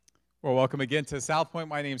Well, welcome again to South Point.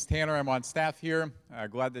 My name's Tanner. I'm on staff here.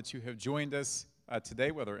 Glad that you have joined us today,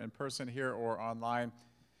 whether in person here or online.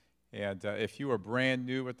 And if you are brand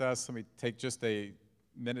new with us, let me take just a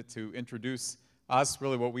minute to introduce us.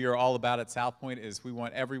 Really, what we are all about at South Point is we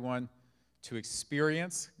want everyone to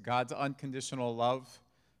experience God's unconditional love.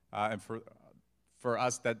 And for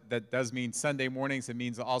us, that does mean Sunday mornings. It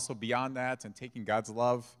means also beyond that and taking God's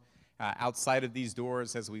love outside of these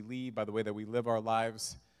doors as we lead by the way that we live our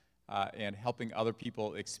lives. And helping other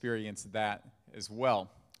people experience that as well.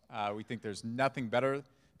 We think there's nothing better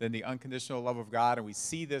than the unconditional love of God, and we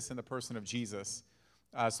see this in the person of Jesus.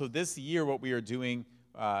 So this year, what we are doing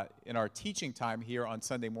in our teaching time here on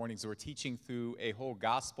Sunday mornings, we're teaching through a whole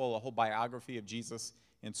gospel, a whole biography of Jesus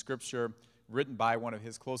in Scripture, written by one of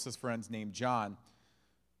his closest friends named John.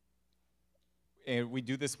 And we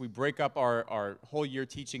do this, we break up our whole year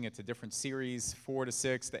teaching into different series, 4 to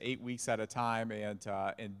 6 to 8 weeks at a time.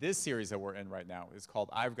 And this series that we're in right now is called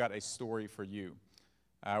I've Got a Story for You.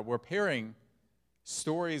 We're pairing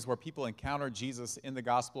stories where people encounter Jesus in the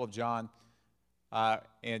Gospel of John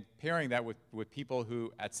and pairing that with people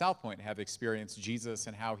who at South Point have experienced Jesus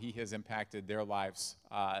and how he has impacted their lives.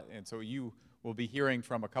 And so you will be hearing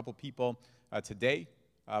from a couple people today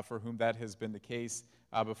for whom that has been the case.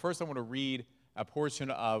 But first I want to read a portion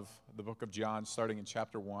of the book of John, starting in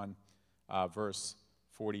chapter 1, verse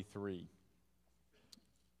 43.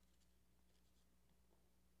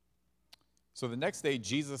 So the next day,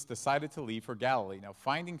 Jesus decided to leave for Galilee. Now,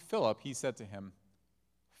 finding Philip, he said to him,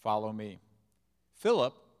 "Follow me."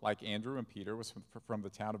 Philip, like Andrew and Peter, was from the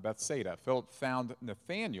town of Bethsaida. Philip found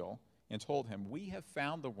Nathanael and told him, "We have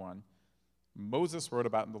found the one Moses wrote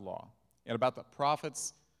about in the law, and about the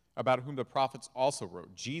prophets, about whom the prophets also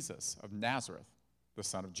wrote, Jesus of Nazareth, the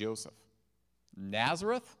son of Joseph."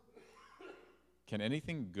 Nazareth? Can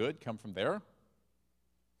anything good come from there?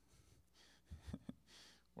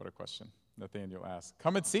 What a question, Nathanael asked.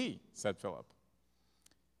 "Come and see," said Philip.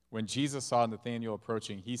 When Jesus saw Nathanael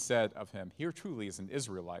approaching, he said of him, "Here truly is an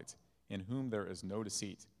Israelite, in whom there is no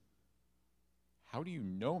deceit." "How do you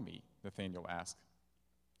know me?" Nathanael asked.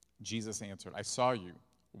 Jesus answered, "I saw you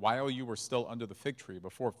while you were still under the fig tree,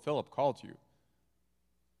 before Philip called you."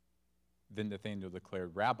 Then Nathanael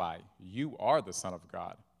declared, "Rabbi, you are the Son of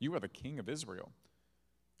God. You are the King of Israel."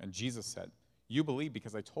 And Jesus said, "You believe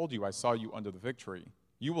because I told you I saw you under the fig tree.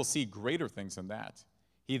 You will see greater things than that."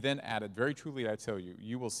 He then added, "Very truly I tell you,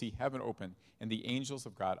 you will see heaven open and the angels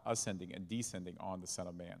of God ascending and descending on the Son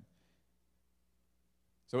of Man."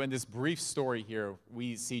 So in this brief story here,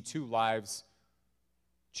 we see two lives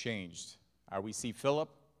changed. We see Philip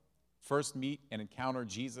first meet and encounter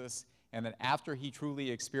Jesus, and then after he truly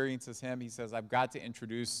experiences him, he says, "I've got to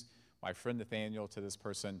introduce my friend Nathanael to this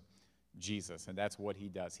person, Jesus." And that's what he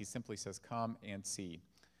does. He simply says, "Come and see."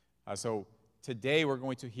 So today we're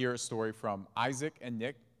going to hear a story from Isaac and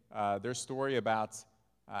Nick, their story about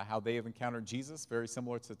how they have encountered Jesus, very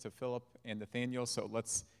similar to Philip and Nathanael. So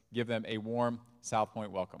let's give them a warm South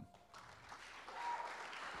Point welcome.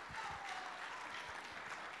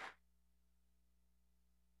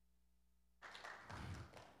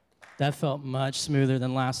 That felt much smoother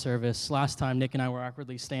than last service. Last time, Nick and I were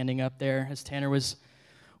awkwardly standing up there as Tanner was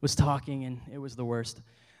talking, and it was the worst.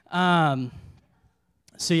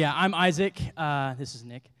 So yeah, I'm Isaac. This is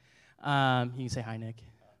Nick. You can say hi, Nick.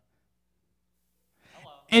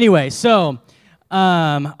 Hello. Anyway, so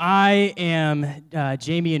I am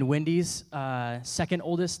Jamie and Wendy's second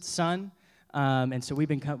oldest son, and so we've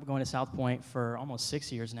been going to South Point for almost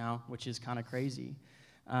 6 years now, which is kind of crazy.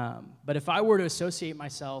 But if I were to associate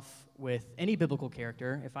myself with any biblical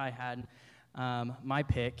character, if I had my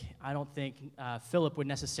pick, I don't think Philip would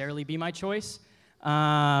necessarily be my choice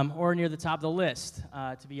or near the top of the list.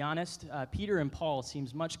 To be honest, Peter and Paul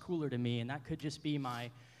seems much cooler to me, and that could just be my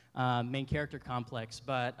main character complex.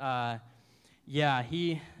 But yeah,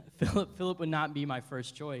 Philip would not be my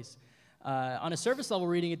first choice. On a surface level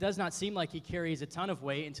reading, it does not seem like he carries a ton of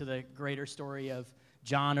weight into the greater story of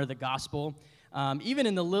John or the gospel. Even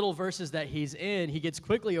in the little verses that he's in, he gets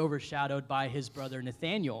quickly overshadowed by his brother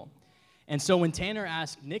Nathanael. And so when Tanner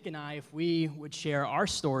asked Nick and I if we would share our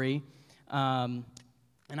story, and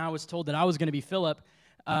I was told that I was going to be Philip,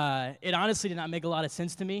 it honestly did not make a lot of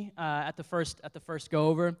sense to me at the first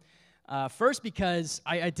go-over. First, because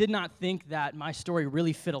I did not think that my story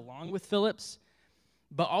really fit along with Philip's,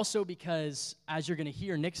 but also because, as you're going to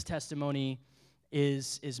hear, Nick's testimony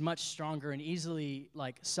is much stronger and easily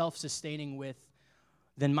like self-sustaining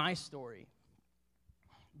than my story.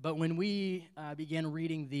 But when we began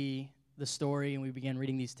reading the story and we began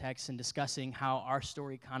reading these texts and discussing how our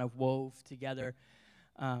story kind of wove together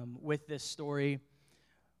with this story,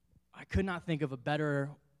 I could not think of a better,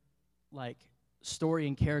 story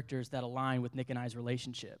and characters that align with Nick and I's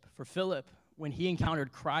relationship. For Philip, when he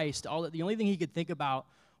encountered Christ, the only thing he could think about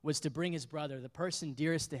was to bring his brother, the person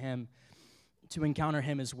dearest to him, to encounter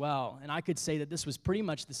him as well. And I could say that this was pretty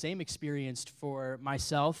much the same experience for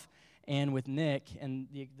myself and with Nick and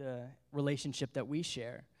the relationship that we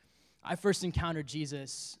share. I first encountered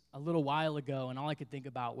Jesus a little while ago, and all I could think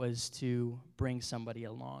about was to bring somebody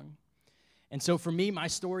along. And so for me, my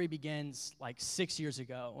story begins 6 years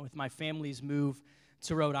ago with my family's move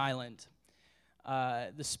to Rhode Island.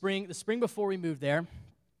 The spring before we moved there,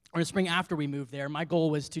 or the spring after we moved there, my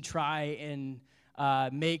goal was to try and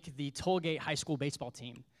make the Tollgate High School baseball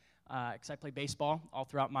team, because I played baseball all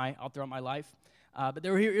throughout my life. But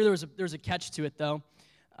there was a catch to it, though.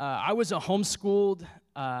 I was a homeschooled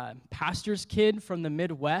pastor's kid from the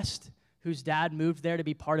Midwest whose dad moved there to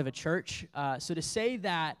be part of a church. So to say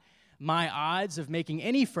that my odds of making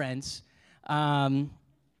any friends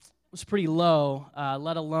was pretty low,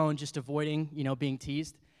 let alone just avoiding, being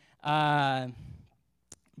teased. But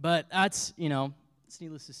that's, it's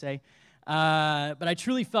needless to say. But I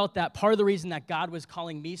truly felt that part of the reason that God was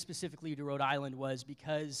calling me specifically to Rhode Island was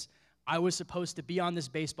because I was supposed to be on this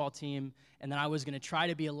baseball team, and then I was going to try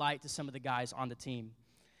to be a light to some of the guys on the team.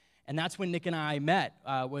 And that's when Nick and I met,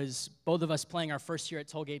 was both of us playing our first year at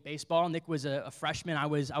Tollgate Baseball. Nick was a freshman. I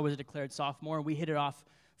was a declared sophomore, and we hit it off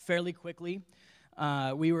fairly quickly.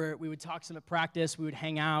 We would talk some at practice. We would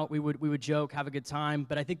hang out. We would joke, have a good time.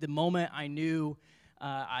 But I think the moment I knew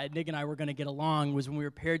Nick and I were going to get along was when we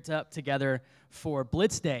were paired up together for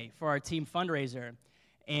Blitz Day, for our team fundraiser.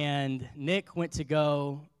 And Nick went to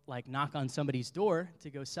go knock on somebody's door to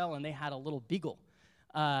go sell, and they had a little beagle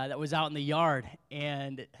that was out in the yard,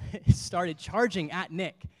 and started charging at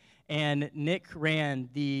Nick. And Nick ran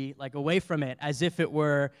away from it as if it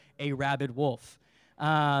were a rabid wolf.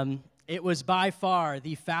 It was by far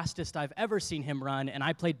the fastest I've ever seen him run, and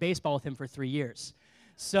I played baseball with him for 3 years.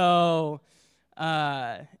 So,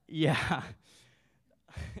 yeah,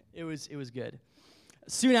 it was good.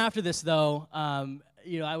 Soon after this, though,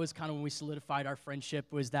 I was kind of when we solidified our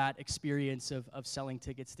friendship was that experience of selling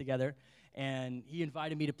tickets together. And he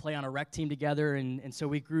invited me to play on a rec team together, and so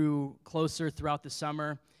we grew closer throughout the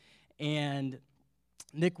summer. And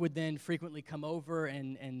Nick would then frequently come over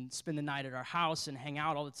and spend the night at our house and hang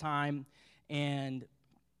out all the time. And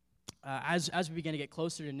as we began to get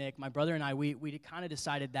closer to Nick, my brother and I, we kind of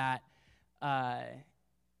decided that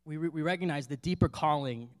we recognized the deeper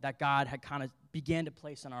calling that God had kind of began to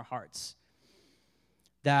place on our hearts.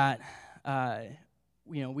 That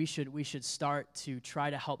we should start to try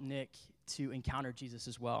to help Nick to encounter Jesus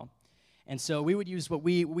as well. And so we would use what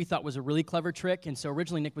we thought was a really clever trick. And so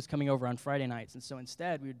originally Nick was coming over on Friday nights. And so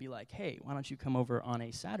instead we would be like, hey, why don't you come over on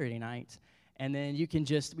a Saturday night? And then we can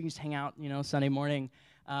just hang out, Sunday morning.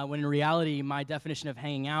 When in reality, my definition of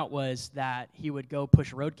hanging out was that he would go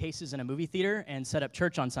push road cases in a movie theater and set up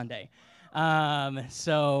church on Sunday.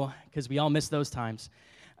 So, because we all miss those times.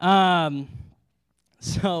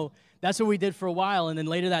 So that's what we did for a while. And then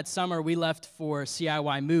later that summer, we left for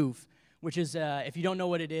CIY Move, which is, if you don't know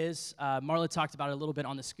what it is, Marla talked about it a little bit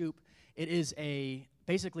on The Scoop. It is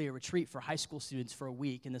basically a retreat for high school students for a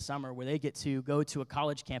week in the summer where they get to go to a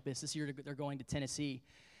college campus. This year, they're going to Tennessee.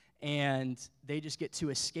 And they just get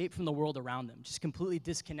to escape from the world around them, just completely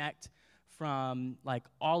disconnect from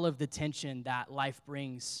all of the tension that life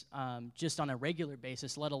brings just on a regular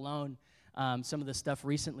basis, let alone some of the stuff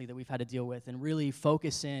recently that we've had to deal with, and really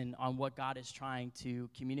focus in on what God is trying to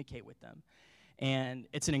communicate with them. And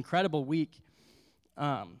it's an incredible week.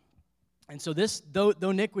 And so this, though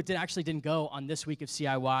Nick actually didn't go on this week of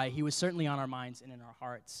CIY, he was certainly on our minds and in our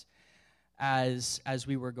hearts as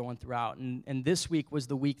we were going throughout. And this week was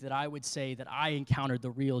the week that I would say that I encountered the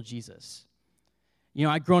real Jesus.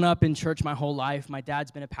 I'd grown up in church my whole life. My dad's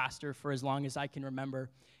been a pastor for as long as I can remember.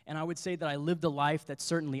 And I would say that I lived a life that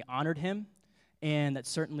certainly honored him and that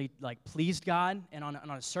certainly pleased God. And on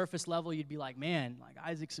a surface level, you'd be like, man,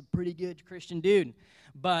 Isaac's a pretty good Christian dude.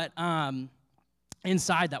 But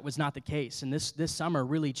inside, that was not the case. And this summer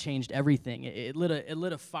really changed everything. It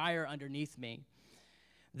lit a fire underneath me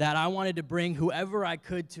that I wanted to bring whoever I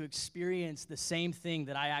could to experience the same thing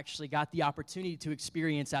that I actually got the opportunity to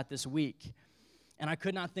experience at this week. And I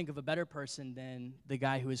could not think of a better person than the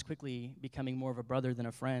guy who is quickly becoming more of a brother than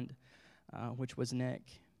a friend, which was Nick.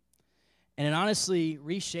 And it honestly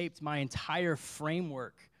reshaped my entire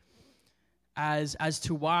framework as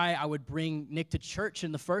to why I would bring Nick to church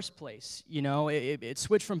in the first place. It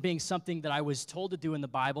switched from being something that I was told to do in the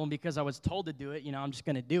Bible, and because I was told to do it, I'm just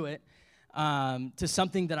going to do it, to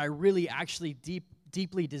something that I really actually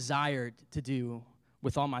deeply desired to do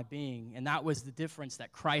with all my being. And that was the difference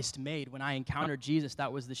that Christ made. When I encountered Jesus,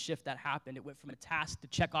 that was the shift that happened. It went from a task to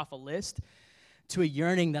check off a list to a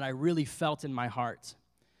yearning that I really felt in my heart.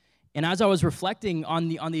 And as I was reflecting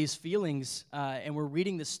on these feelings and we're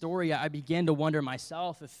reading the story, I began to wonder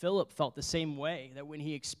myself if Philip felt the same way, that when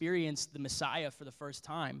he experienced the Messiah for the first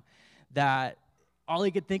time, that all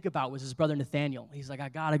he could think about was his brother Nathanael. He's like, I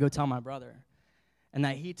got to go tell my brother. And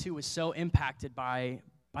that he too was so impacted by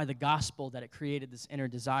the gospel that it created this inner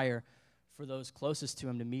desire for those closest to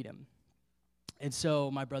him to meet him. And so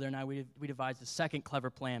my brother and I, we devised a second clever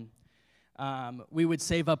plan. We would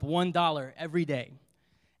save up $1 every day,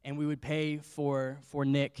 and we would pay for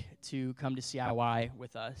Nick to come to CIY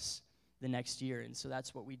with us the next year. And so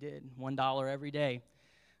that's what we did, $1 every day.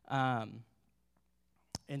 And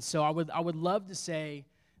so I would love to say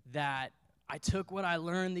that I took what I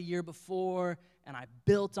learned the year before and I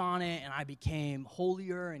built on it and I became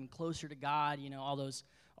holier and closer to God,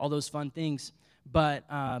 all those fun things. But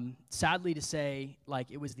sadly to say, like,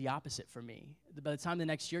 it was the opposite for me. By the time the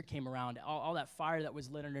next year came around, all that fire that was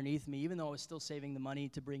lit underneath me, even though I was still saving the money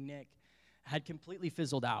to bring Nick, had completely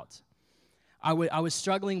fizzled out. I was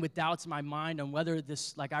struggling with doubts in my mind on whether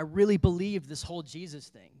this, I really believed this whole Jesus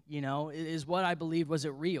thing, is what I believed, was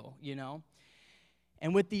it real,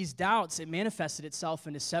 And with these doubts, it manifested itself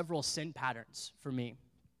into several sin patterns for me.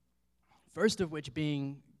 First of which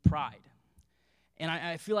being pride. And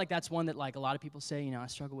I feel like that's one that, a lot of people say, I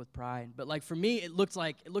struggle with pride. But, for me, it looked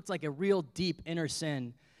like a real deep inner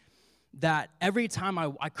sin that every time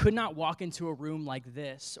I could not walk into a room like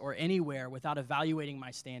this or anywhere without evaluating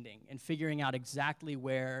my standing and figuring out exactly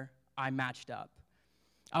where I matched up.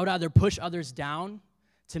 I would either push others down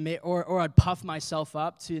or I'd puff myself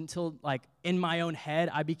up until, in my own head,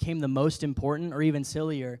 I became the most important, or even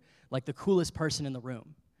sillier, the coolest person in the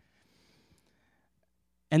room.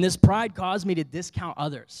 And this pride caused me to discount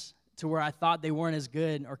others to where I thought they weren't as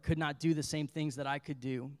good or could not do the same things that I could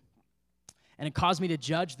do. And it caused me to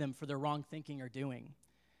judge them for their wrong thinking or doing,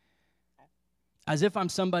 as if I'm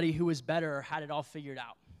somebody who was better or had it all figured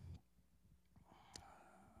out.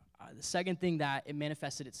 The second thing that it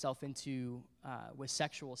manifested itself into was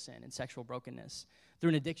sexual sin and sexual brokenness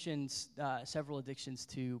through several addictions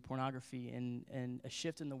to pornography and a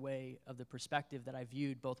shift in the way of the perspective that I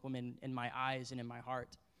viewed both women in my eyes and in my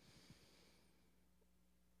heart.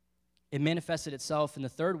 It manifested itself in the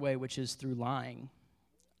third way, which is through lying,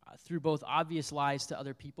 through both obvious lies to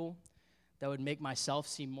other people that would make myself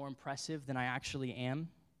seem more impressive than I actually am,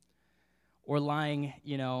 or lying,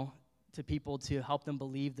 to people to help them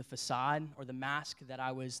believe the facade or the mask that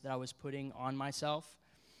I was putting on myself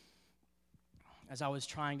as I was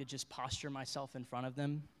trying to just posture myself in front of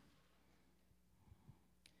them.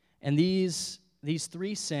 And these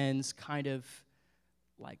three sins kind of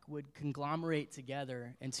would conglomerate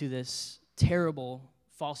together into this terrible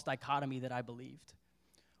false dichotomy that I believed,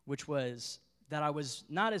 which was that I was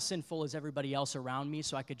not as sinful as everybody else around me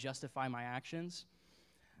so I could justify my actions,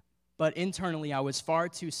 but internally I was far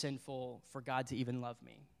too sinful for God to even love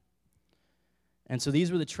me. And so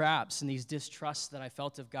these were the traps and these distrusts that I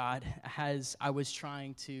felt of God as I was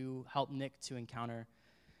trying to help Nick to encounter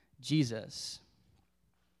Jesus.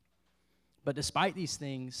 But despite these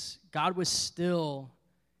things, God was still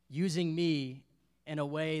using me in a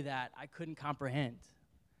way that I couldn't comprehend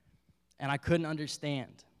and I couldn't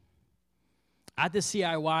understand. At the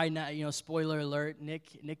CIY, spoiler alert,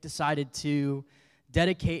 Nick decided to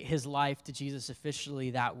dedicate his life to Jesus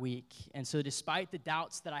officially that week. And so despite the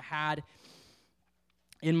doubts that I had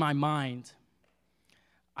in my mind,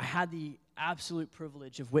 I had the absolute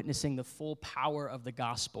privilege of witnessing the full power of the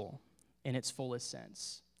gospel in its fullest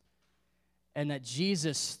sense. And that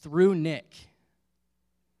Jesus, through Nick,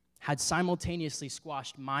 had simultaneously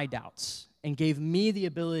squashed my doubts and gave me the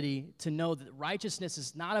ability to know that righteousness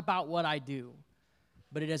is not about what I do,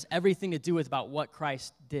 but it has everything to do with about what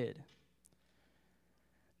Christ did.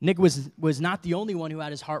 Nick was not the only one who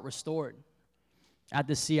had his heart restored at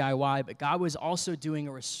the CIY, but God was also doing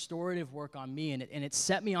a restorative work on me, and it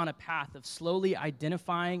set me on a path of slowly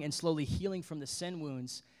identifying and slowly healing from the sin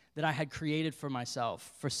wounds that I had created for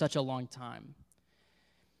myself for such a long time.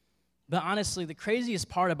 But honestly, the craziest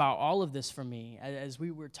part about all of this for me, as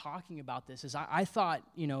we were talking about this, is I thought,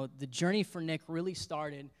 the journey for Nick really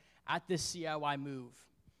started at this CIY move.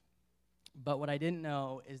 But what I didn't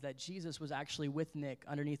know is that Jesus was actually with Nick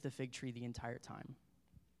underneath the fig tree the entire time.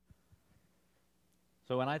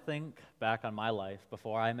 So when I think back on my life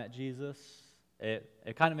before I met Jesus,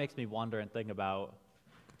 it kind of makes me wonder and think about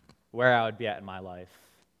where I would be at in my life.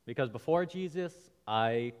 Because before Jesus,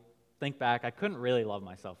 I think back, I couldn't really love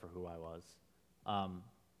myself for who I was.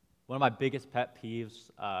 one of my biggest pet peeves,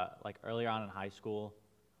 like earlier on in high school,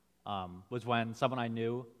 was when someone I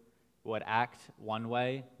knew would act one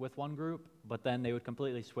way with one group, but then they would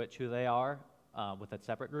completely switch who they are with a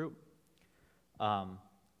separate group. And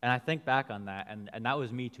I think back on that, and that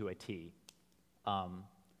was me to a T.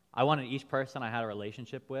 I wanted each person I had a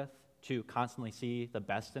relationship with to constantly see the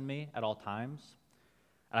best in me at all times.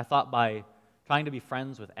 And I thought by trying to be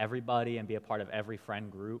friends with everybody and be a part of every friend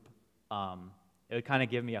group, it would kind of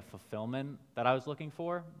give me a fulfillment that I was looking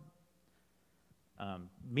for.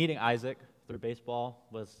 Meeting Isaac through baseball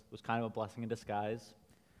was kind of a blessing in disguise.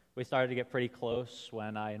 We started to get pretty close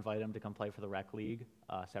when I invited him to come play for the rec league,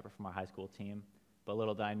 separate from our high school team. But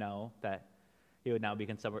little did I know that he would now be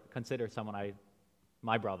considered someone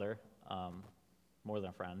my brother, more than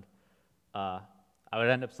a friend. I would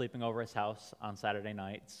end up sleeping over his house on Saturday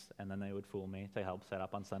nights, and then they would fool me to help set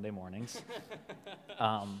up on Sunday mornings.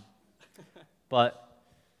 But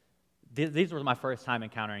these were my first time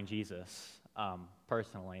encountering Jesus,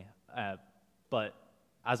 personally. But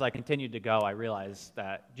as I continued to go, I realized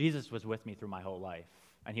that Jesus was with me through my whole life,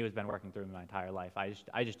 and he has been working through my entire life.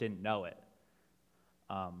 I just didn't know it,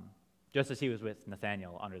 just as he was with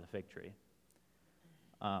Nathaniel under the fig tree.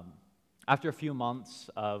 After a few months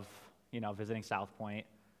of visiting South Point,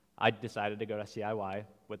 I decided to go to CIY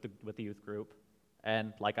with the youth group,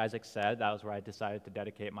 and like Isaac said, that was where I decided to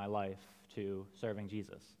dedicate my life to serving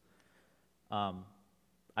Jesus.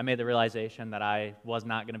 I made the realization that I was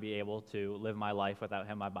not going to be able to live my life without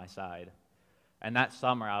him by my side. And that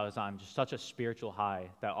summer, I was on just such a spiritual high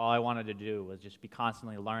that all I wanted to do was just be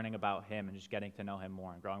constantly learning about him and just getting to know him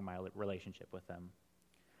more and growing my relationship with him.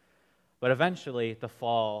 But eventually, the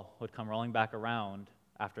fall would come rolling back around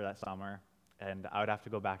after that summer, and I would have to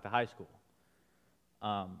go back to high school.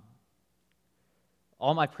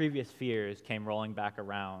 All my previous fears came rolling back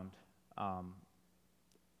around,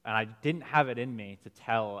 and I didn't have it in me to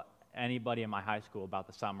tell anybody in my high school about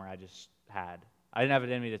the summer I just had. I didn't have it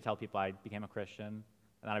in me to tell people I became a Christian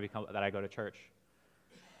and that I go to church.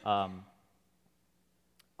 I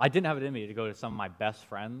didn't have it in me to go to some of my best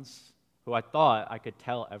friends who I thought I could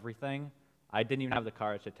tell everything. I didn't even have the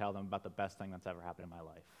courage to tell them about the best thing that's ever happened in my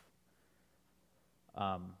life.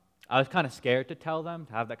 I was kind of scared to tell them,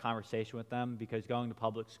 to have that conversation with them, because going to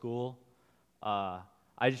public school,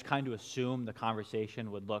 I just kind of assumed the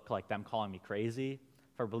conversation would look like them calling me crazy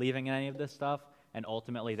for believing in any of this stuff, and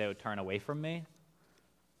ultimately they would turn away from me.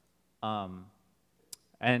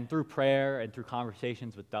 And through prayer and through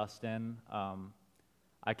conversations with Dustin,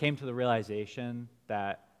 I came to the realization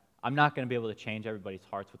that I'm not going to be able to change everybody's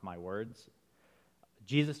hearts with my words.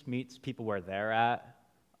 Jesus meets people where they're at.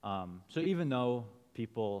 So even though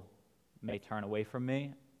people may turn away from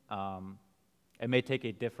me, it may take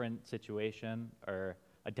a different situation or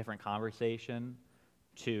a different conversation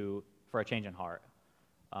for a change in heart.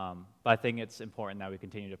 But I think it's important that we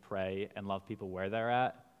continue to pray and love people where they're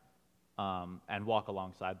at, and walk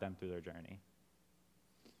alongside them through their journey.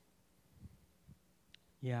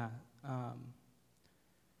 Yeah.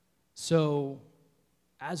 So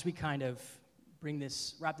as we kind of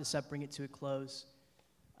wrap this up, bring it to a close,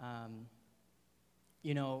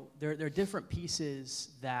 there are different pieces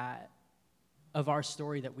of our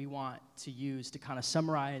story that we want to use to kind of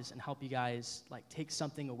summarize and help you guys take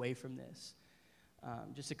something away from this.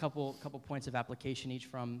 Just a couple points of application each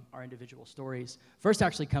from our individual stories. First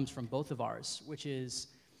actually comes from both of ours, which is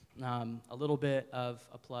a little bit of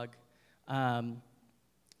a plug.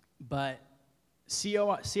 But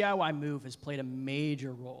CIY Move has played a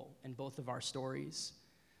major role in both of our stories.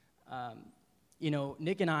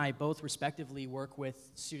 Nick and I both respectively work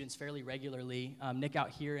with students fairly regularly, Nick out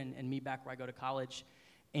here and me back where I go to college.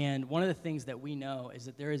 And one of the things that we know is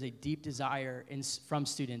that there is a deep desire from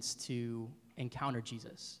students to encounter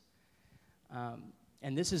Jesus.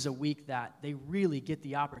 And this is a week that they really get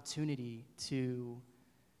the opportunity to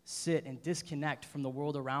sit and disconnect from the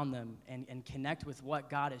world around them and connect with what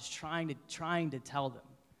God is trying to tell them.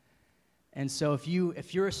 And so if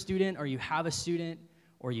you're a student, or you have a student,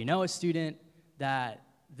 or you know a student that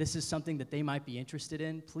this is something that they might be interested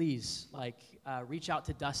in, please reach out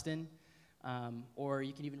to Dustin, or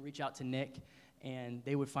you can even reach out to Nick, and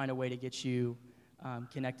they would find a way to get you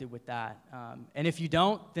connected with that. And if you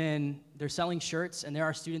don't, then they're selling shirts, and there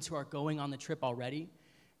are students who are going on the trip already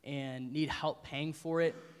and need help paying for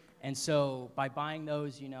it. And so by buying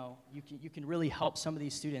those, you can really help some of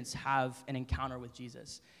these students have an encounter with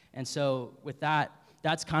Jesus. And so with that,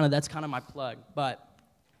 that's kind of my plug. But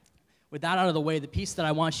with that out of the way, the piece that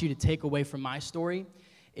I want you to take away from my story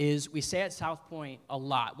is we say at South Point a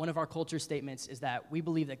lot. One of our culture statements is that we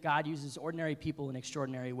believe that God uses ordinary people in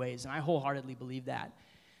extraordinary ways, and I wholeheartedly believe that.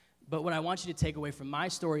 But what I want you to take away from my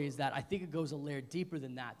story is that I think it goes a layer deeper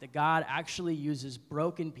than that God actually uses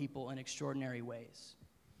broken people in extraordinary ways.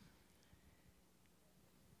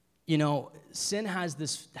 You know, sin has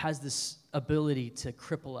this ability to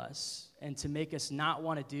cripple us and to make us not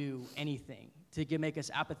want to do anything, to make us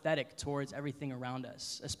apathetic towards everything around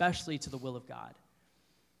us, especially to the will of God.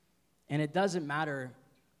 And it doesn't matter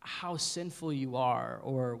how sinful you are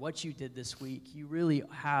or what you did this week, you really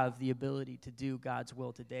have the ability to do God's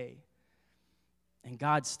will today. And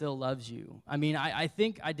God still loves you. I mean, I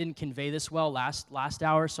think I didn't convey this well last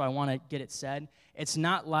hour, so I want to get it said. It's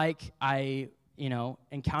not like I,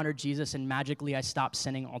 encountered Jesus and magically I stopped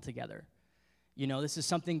sinning altogether. This is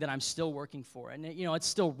something that I'm still working for. And, it's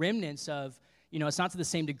still remnants of, it's not to the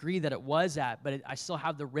same degree that it was at, but I still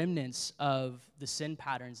have the remnants of the sin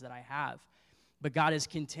patterns that I have. But God is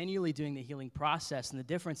continually doing the healing process, and the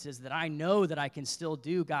difference is that I know that I can still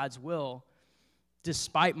do God's will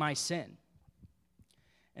despite my sin.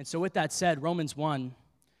 And so with that said, Romans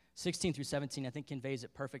 1:16 through 17, I think conveys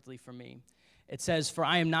it perfectly for me. It says, "For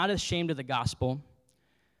I am not ashamed of the gospel,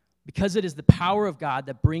 because it is the power of God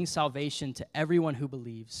that brings salvation to everyone who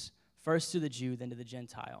believes, first to the Jew, then to the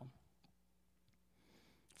Gentile.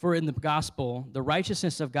 For in the gospel, the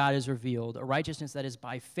righteousness of God is revealed, a righteousness that is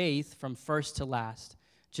by faith from first to last,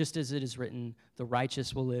 just as it is written, the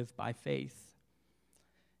righteous will live by faith."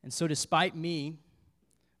 And so despite me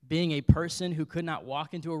being a person who could not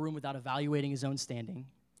walk into a room without evaluating his own standing,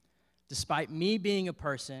 despite me being a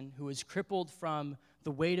person who is crippled from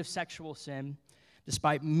the weight of sexual sin,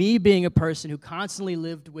 despite me being a person who constantly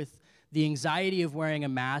lived with the anxiety of wearing a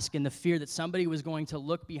mask and the fear that somebody was going to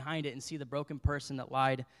look behind it and see the broken person that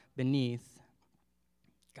lied beneath,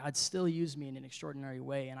 God still used me in an extraordinary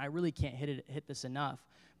way, and I really can't hit this enough.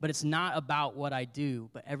 But it's not about what I do,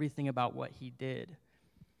 but everything about what he did.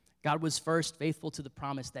 God was first faithful to the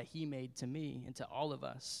promise that he made to me and to all of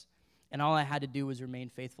us, and all I had to do was remain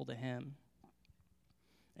faithful to him.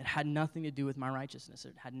 It had nothing to do with my righteousness.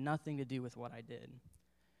 It had nothing to do with what I did.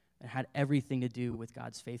 It had everything to do with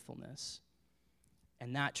God's faithfulness.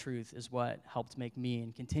 And that truth is what helped make me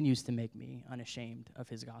and continues to make me unashamed of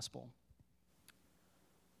his gospel.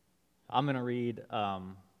 I'm going to read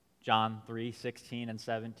John 3:16 and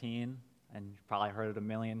 17, and you've probably heard it a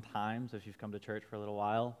million times if you've come to church for a little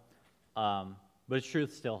while. But its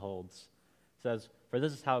truth still holds. It says, "For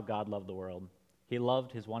this is how God loved the world. He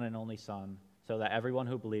loved his one and only Son, so that everyone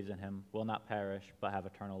who believes in him will not perish but have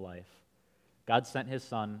eternal life. God sent his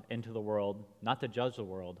Son into the world, not to judge the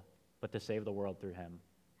world, but to save the world through him."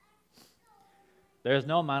 There is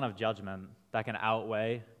no amount of judgment that can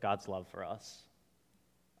outweigh God's love for us.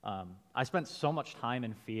 I spent so much time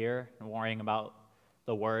in fear and worrying about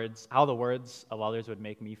how the words of others would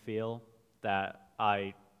make me feel, that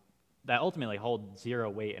ultimately hold zero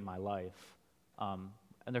weight in my life. And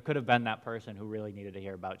there could have been that person who really needed to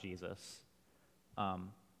hear about Jesus.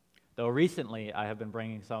 Though recently I have been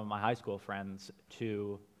bringing some of my high school friends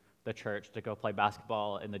to the church to go play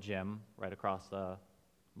basketball in the gym right across the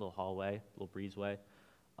little hallway, little breezeway.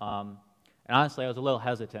 And honestly, I was a little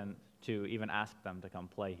hesitant to even ask them to come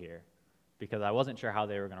play here because I wasn't sure how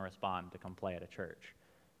they were going to respond to come play at a church.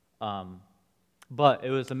 But it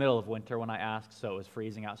was the middle of winter when I asked, so it was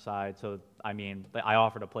freezing outside. So, I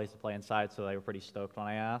offered a place to play inside, so they were pretty stoked when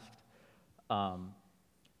I asked.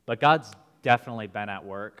 But God's definitely been at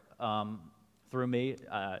work through me.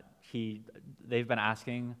 They've been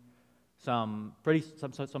asking some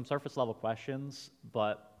surface level questions,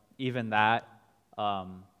 but even that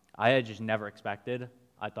I had just never expected.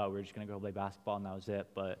 I thought we were just going to go play basketball and that was it.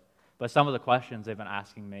 But some of the questions they've been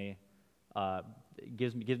asking me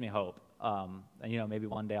gives me hope. And maybe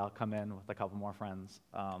one day I'll come in with a couple more friends.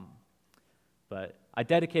 But I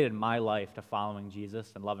dedicated my life to following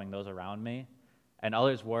Jesus and loving those around me. And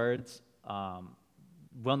others' words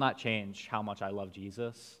will not change how much I love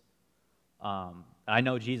Jesus. I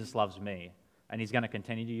know Jesus loves me, and he's going to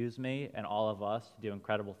continue to use me and all of us to do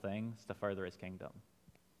incredible things to further his kingdom.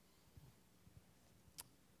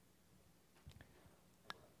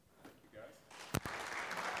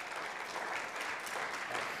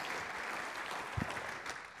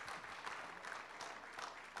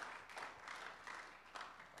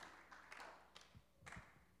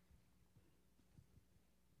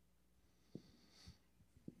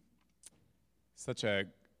 Such a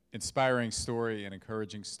inspiring story and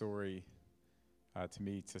encouraging story to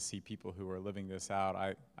me to see people who are living this out.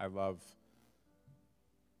 I love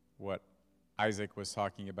what Isaac was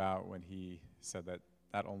talking about when he said that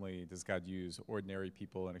not only does God use ordinary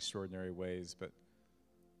people in extraordinary ways, but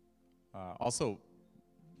also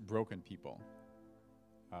broken people.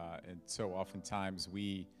 And so oftentimes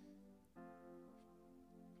we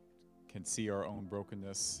can see our own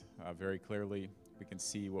brokenness very clearly. We can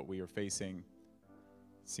see what we are facing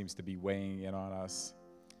seems to be weighing in on us.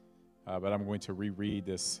 But I'm going to reread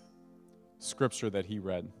this scripture that he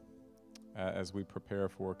read as we prepare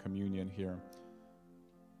for communion here.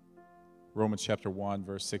 Romans chapter 1,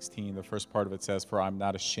 verse 16, the first part of it says, "For I'm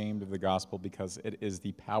not ashamed of the gospel, because it is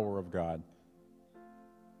the power of God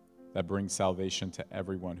that brings salvation to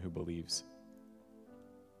everyone who believes."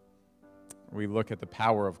 We look at the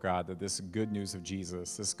power of God, that this good news of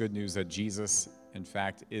Jesus, this good news that Jesus, in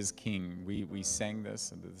fact, is king. We sang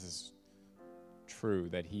this, and this is true,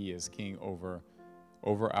 that he is king over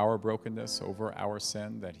our brokenness, over our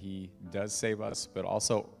sin, that he does save us, but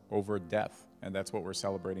also over death. And that's what we're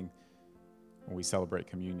celebrating when we celebrate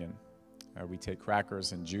communion. We take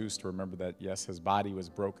crackers and juice to remember that, yes, his body was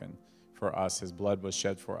broken for us, his blood was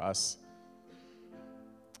shed for us,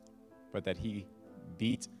 but that he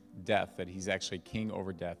beat death, that he's actually king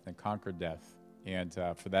over death and conquered death. And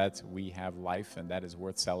for that, we have life, and that is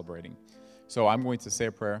worth celebrating. So I'm going to say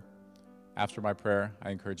a prayer. After my prayer,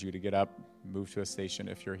 I encourage you to get up, move to a station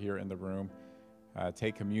if you're here in the room,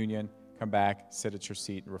 take communion, come back, sit at your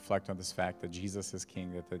seat, and reflect on this fact that Jesus is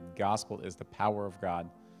king, that the gospel is the power of God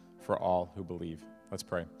for all who believe. Let's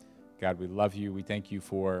pray. God, we love you. We thank you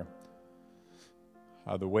for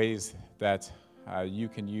the ways that you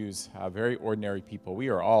can use very ordinary people. We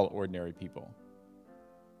are all ordinary people.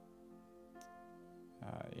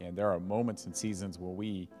 And there are moments and seasons where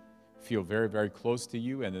we feel very, very close to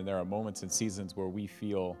you, and then there are moments and seasons where we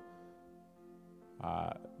feel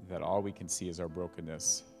that all we can see is our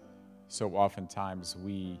brokenness. So oftentimes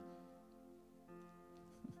we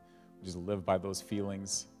just live by those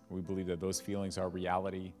feelings. We believe that those feelings are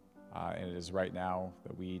reality, and it is right now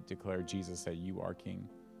that we declare, Jesus, that you are king.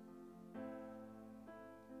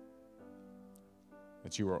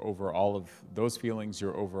 That you are over all of those feelings,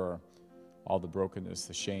 you're over all the brokenness,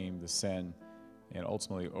 the shame, the sin, and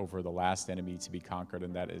ultimately over the last enemy to be conquered,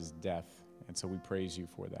 and that is death. And so we praise you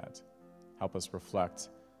for that. Help us reflect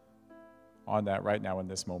on that right now in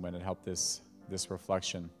this moment, and help this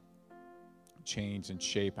reflection change and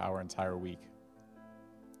shape our entire week.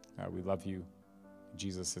 We love you.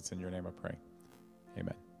 Jesus, it's in your name I pray.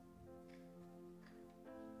 Amen.